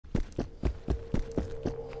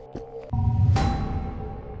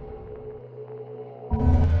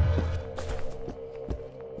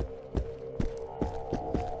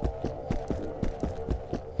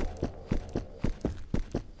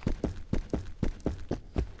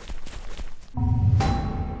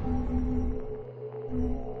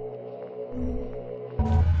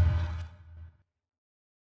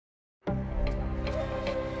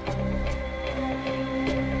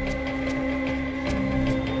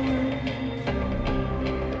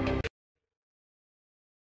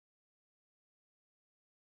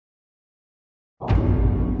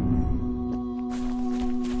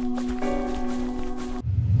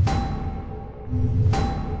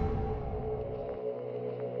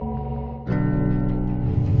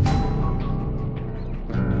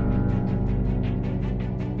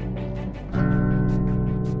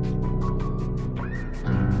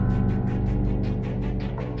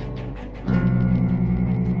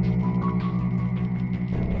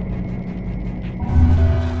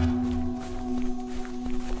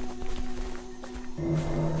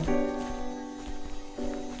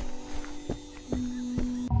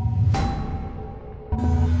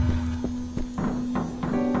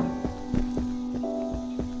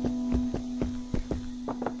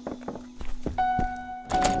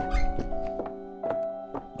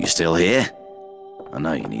Still here? I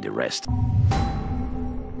know you need a rest.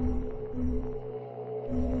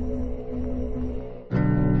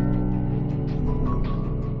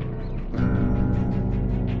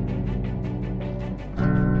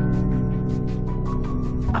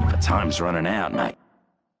 Time's running out, mate.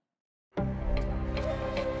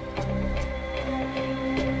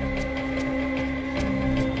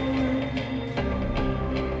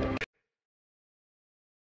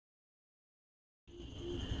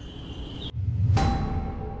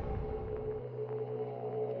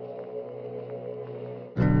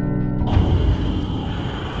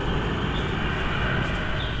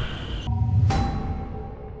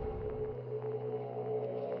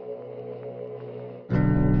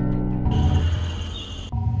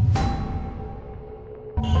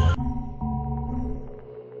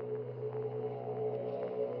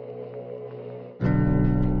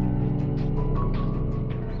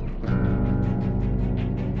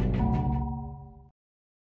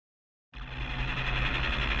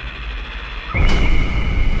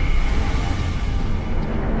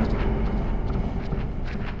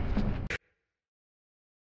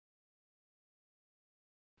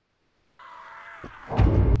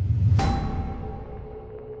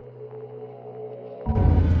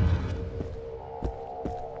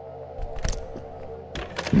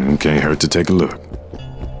 Can't hurt to take a look.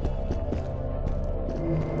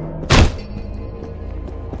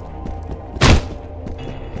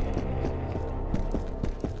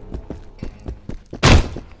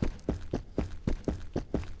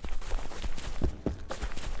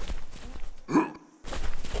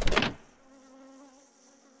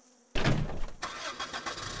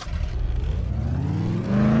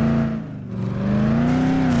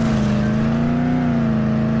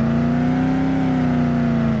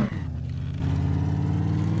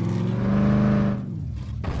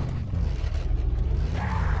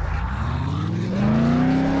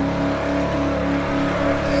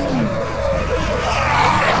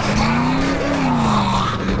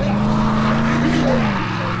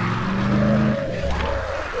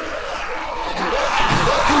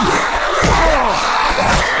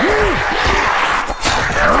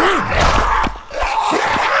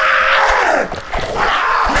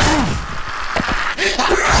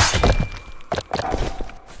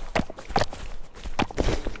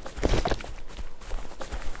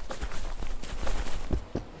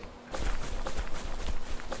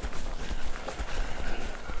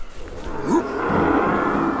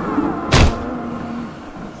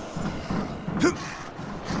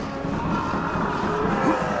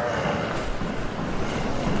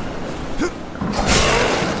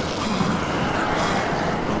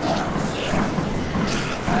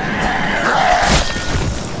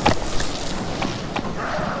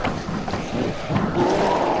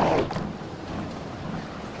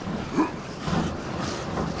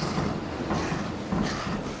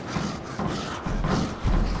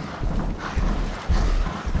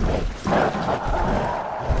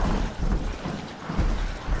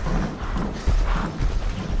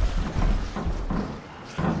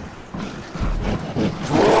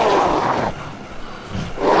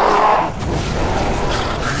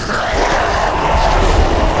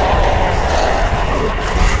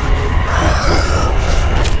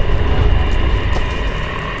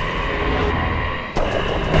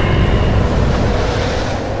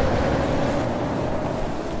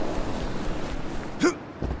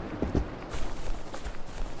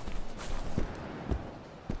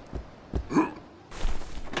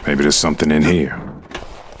 Maybe there's something in here.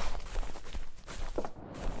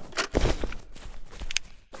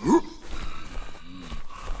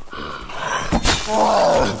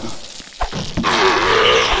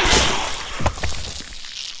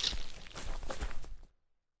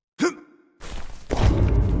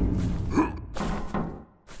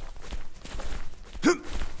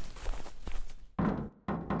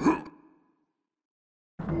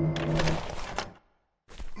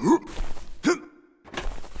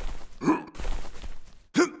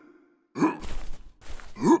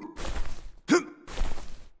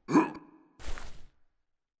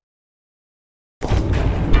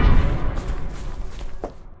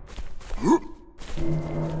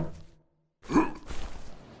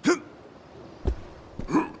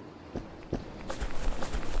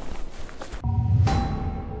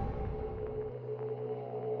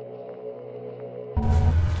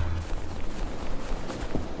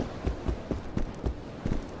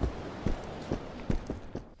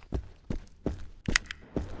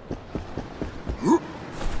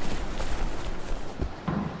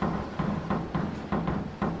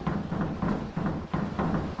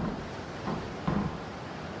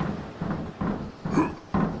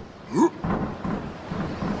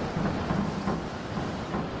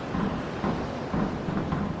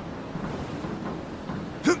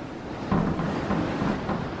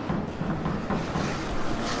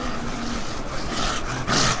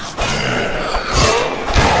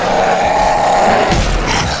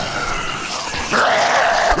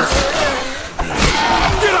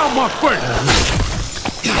 my face!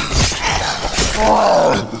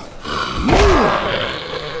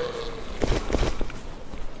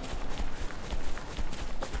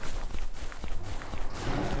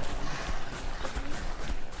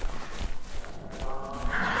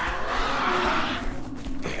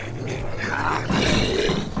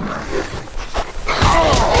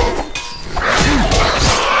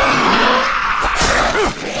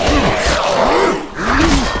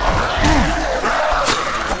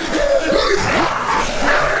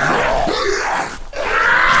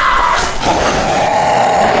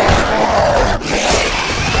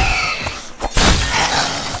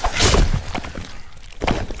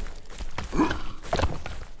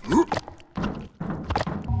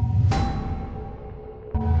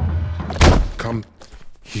 Come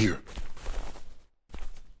here.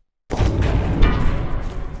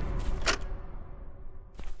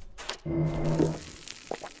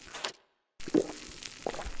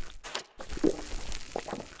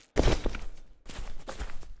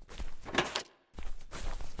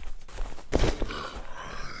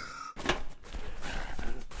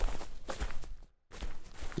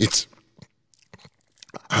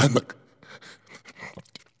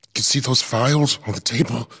 You see those files on the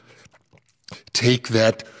table? Take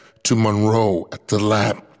that to Monroe at the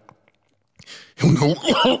lab. He'll know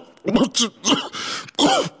what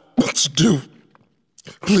to do.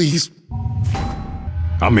 Please.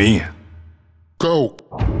 I'm in. Go.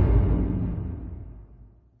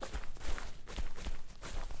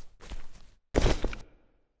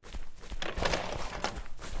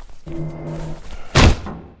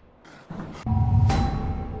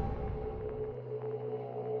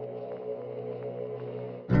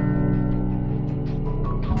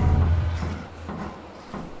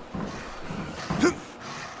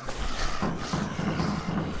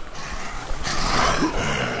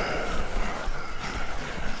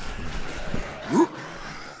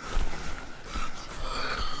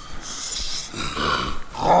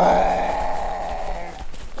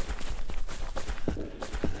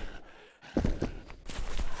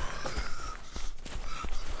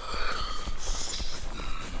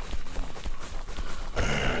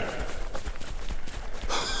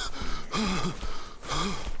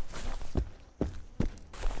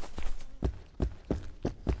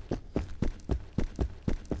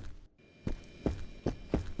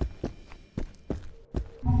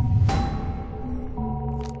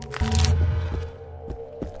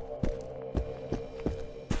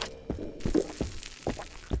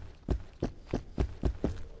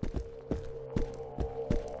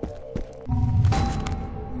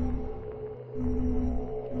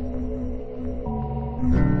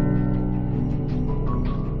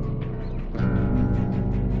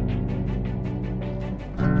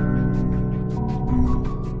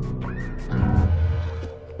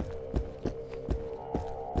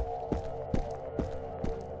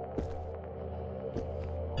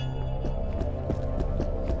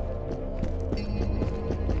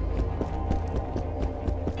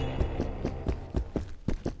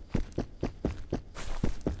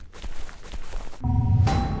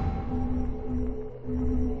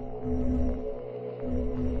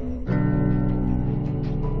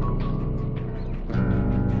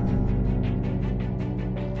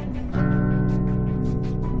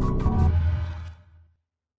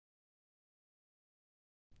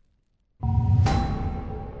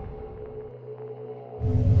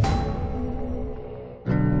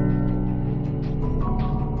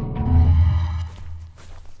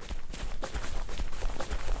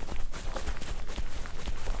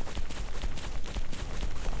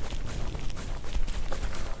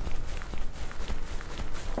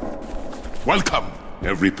 Welcome!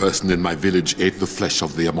 Every person in my village ate the flesh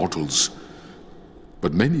of the immortals,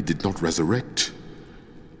 but many did not resurrect.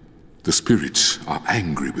 The spirits are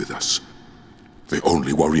angry with us. The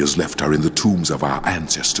only warriors left are in the tombs of our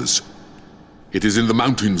ancestors. It is in the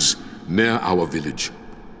mountains near our village.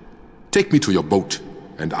 Take me to your boat,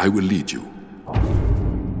 and I will lead you.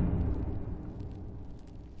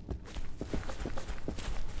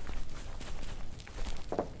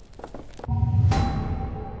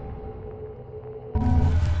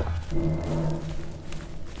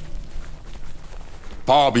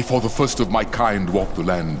 Far before the first of my kind walked the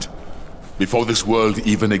land, before this world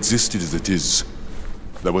even existed as it is,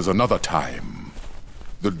 there was another time.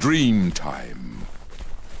 The dream time.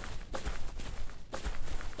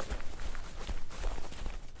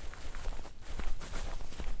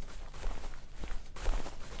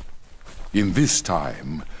 In this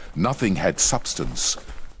time, nothing had substance,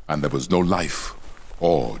 and there was no life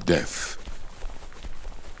or death.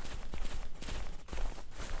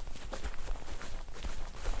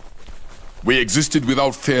 We existed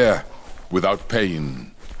without fear, without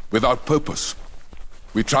pain, without purpose.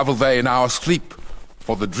 We travel there in our sleep,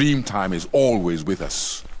 for the dream time is always with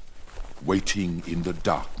us, waiting in the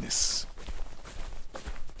darkness.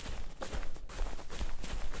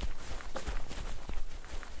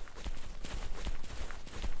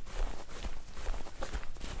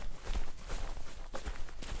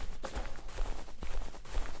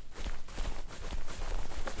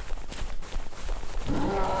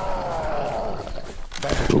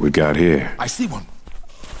 What we got here? I see one.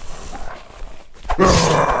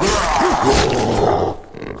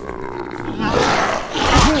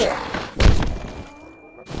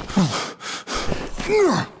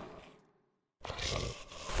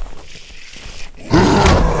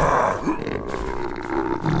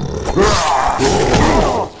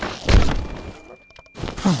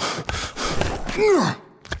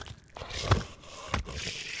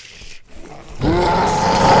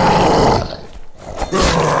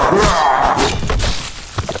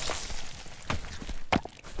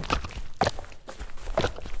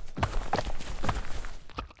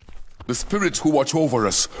 The spirits who watch over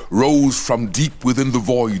us rose from deep within the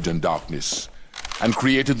void and darkness, and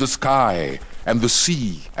created the sky, and the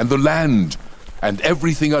sea, and the land, and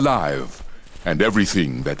everything alive, and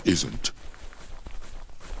everything that isn't.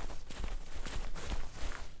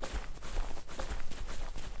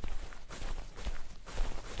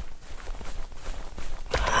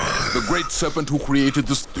 The great serpent who created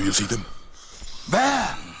this... Do you see them?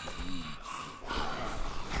 There!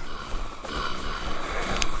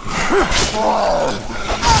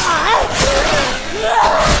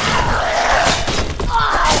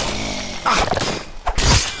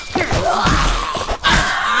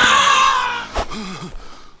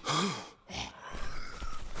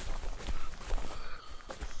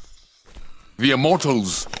 The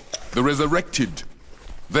immortals, the resurrected,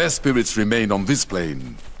 their spirits remain on this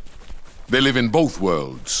plane. They live in both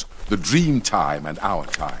worlds, the dream time and our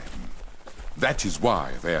time. That is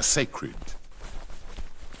why they are sacred.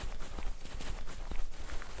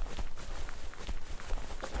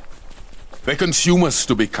 They consume us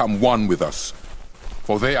to become one with us,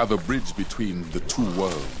 for they are the bridge between the two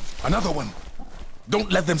worlds. Another one!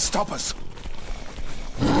 Don't let them stop us!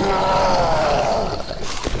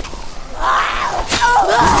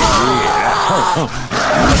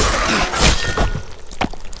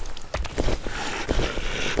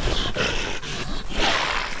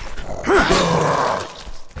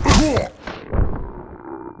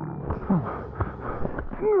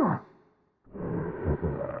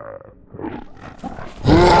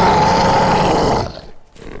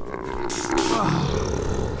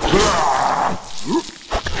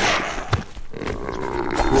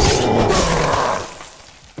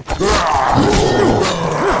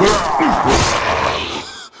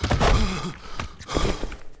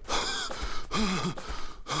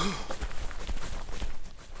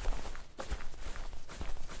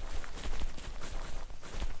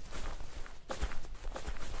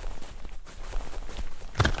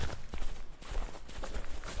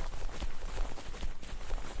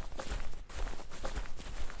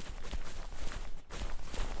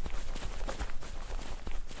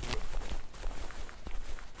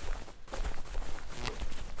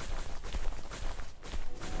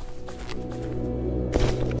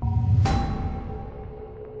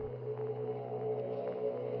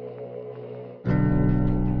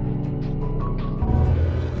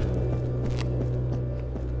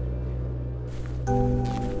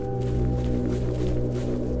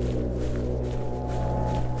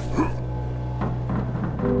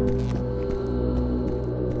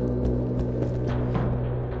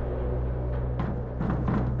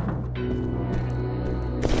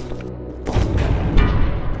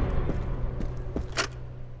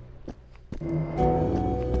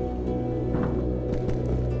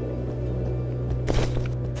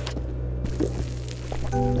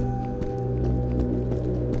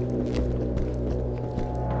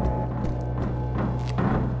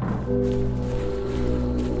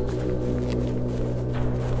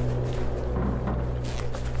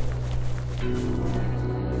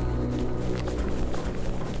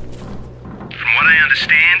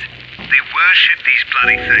 understand? They worship these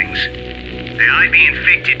bloody things. They ain't be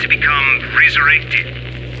infected to become resurrected.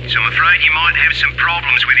 So I'm afraid you might have some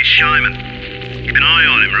problems with his shaman. Keep an eye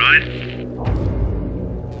on him, right?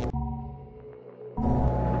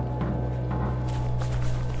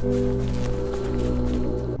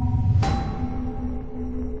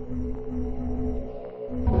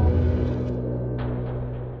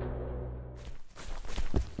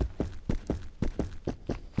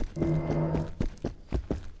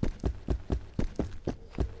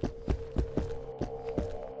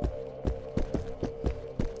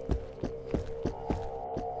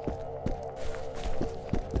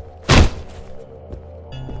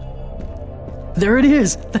 There it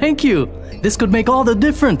is! Thank you! This could make all the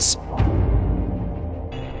difference!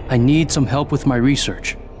 I need some help with my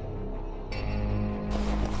research.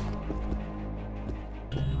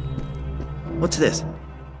 What's this?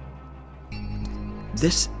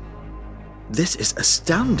 This is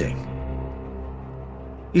astounding.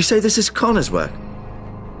 You say this is Connor's work?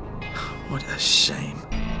 What a shame.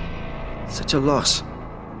 Such a loss.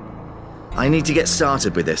 I need to get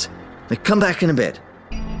started with this. Now come back in a bit.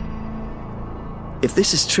 If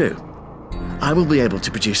this is true, I will be able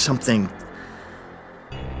to produce something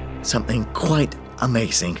quite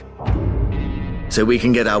amazing. So we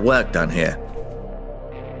can get our work done here.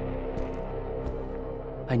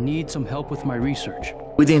 I need some help with my research.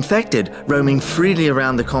 With the infected roaming freely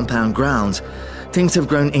around the compound grounds, things have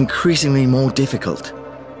grown increasingly more difficult.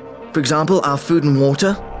 For example, our food and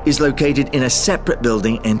water is located in a separate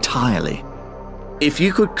building entirely. If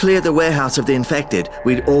you could clear the warehouse of the infected,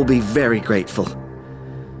 we'd all be very grateful.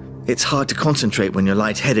 It's hard to concentrate when you're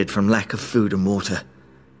lightheaded from lack of food and water.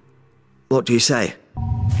 What do you say?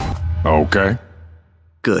 Okay.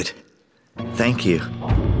 Good. Thank you.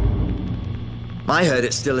 I heard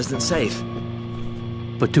it still isn't safe.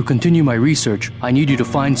 But to continue my research, I need you to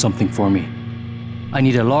find something for me. I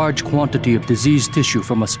need a large quantity of diseased tissue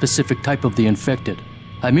from a specific type of the infected.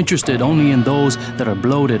 I'm interested only in those that are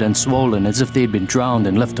bloated and swollen as if they'd been drowned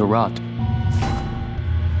and left to rot.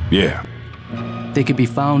 Yeah. They can be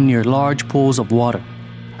found near large pools of water.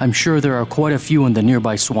 I'm sure there are quite a few in the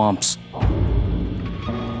nearby swamps.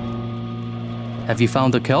 Have you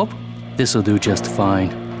found the kelp? This'll do just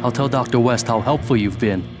fine. I'll tell Dr. West how helpful you've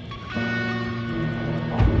been.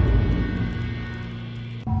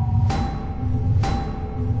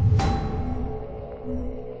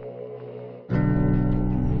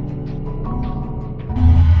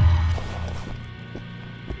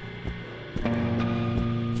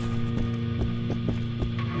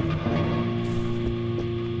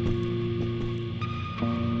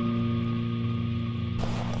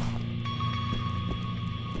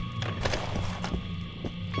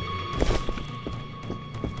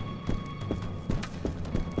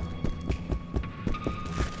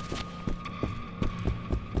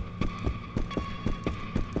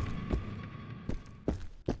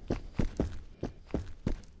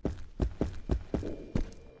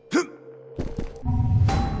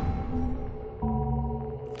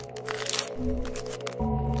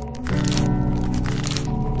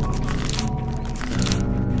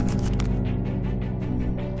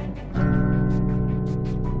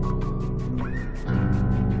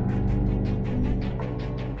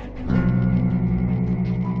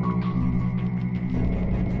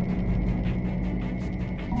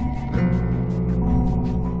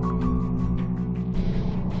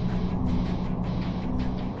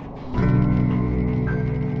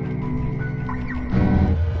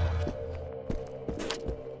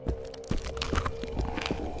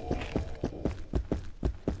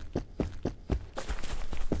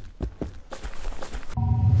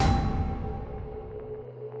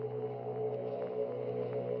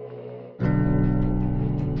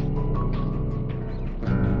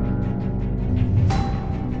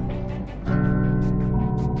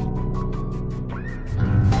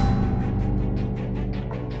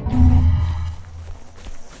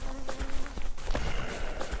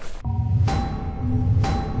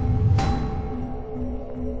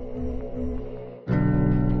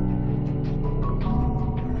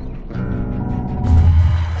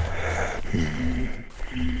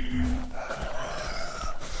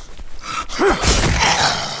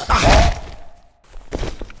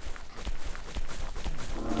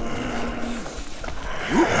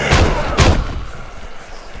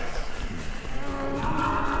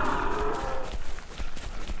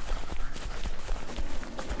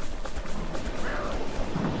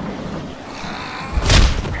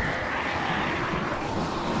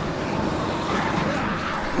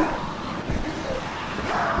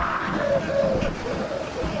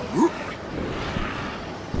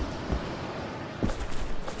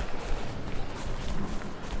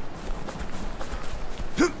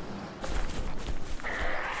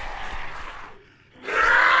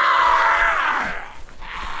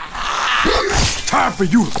 Time for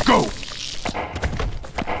you to go!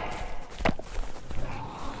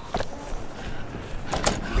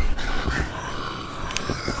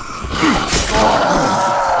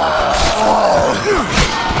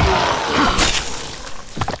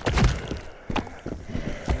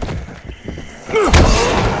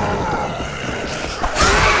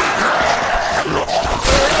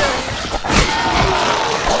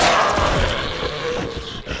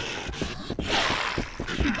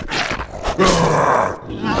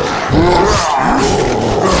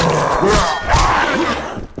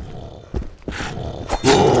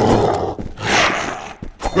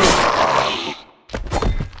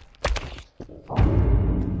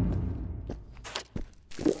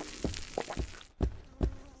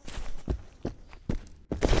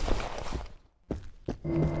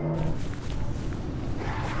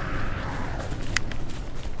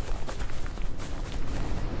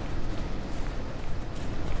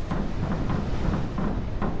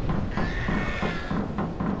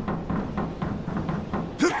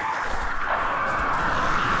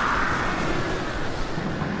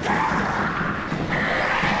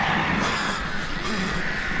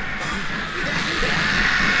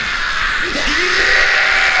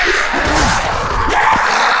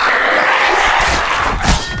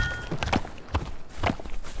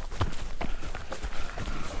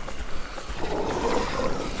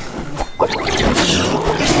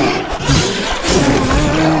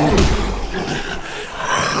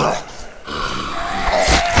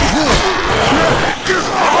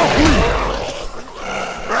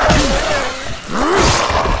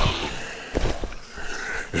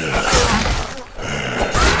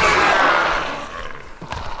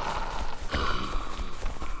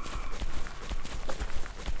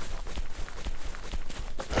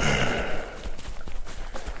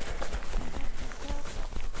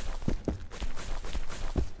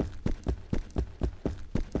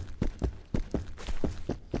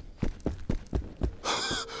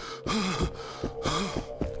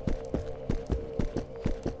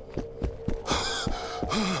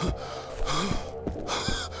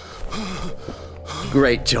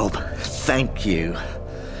 Great job. Thank you.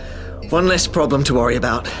 One less problem to worry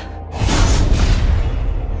about.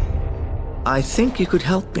 I think you could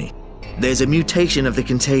help me. There's a mutation of the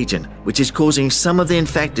contagion, which is causing some of the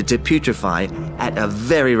infected to putrefy at a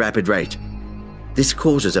very rapid rate. This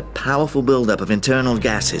causes a powerful buildup of internal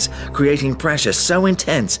gases, creating pressure so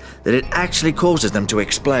intense that it actually causes them to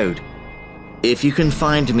explode. If you can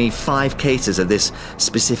find me 5 cases of this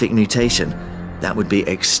specific mutation, that would be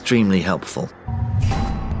extremely helpful.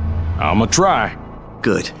 I'ma try.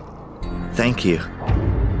 Good. Thank you.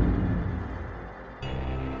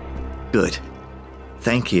 Good.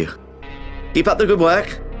 Thank you. Keep up the good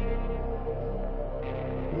work.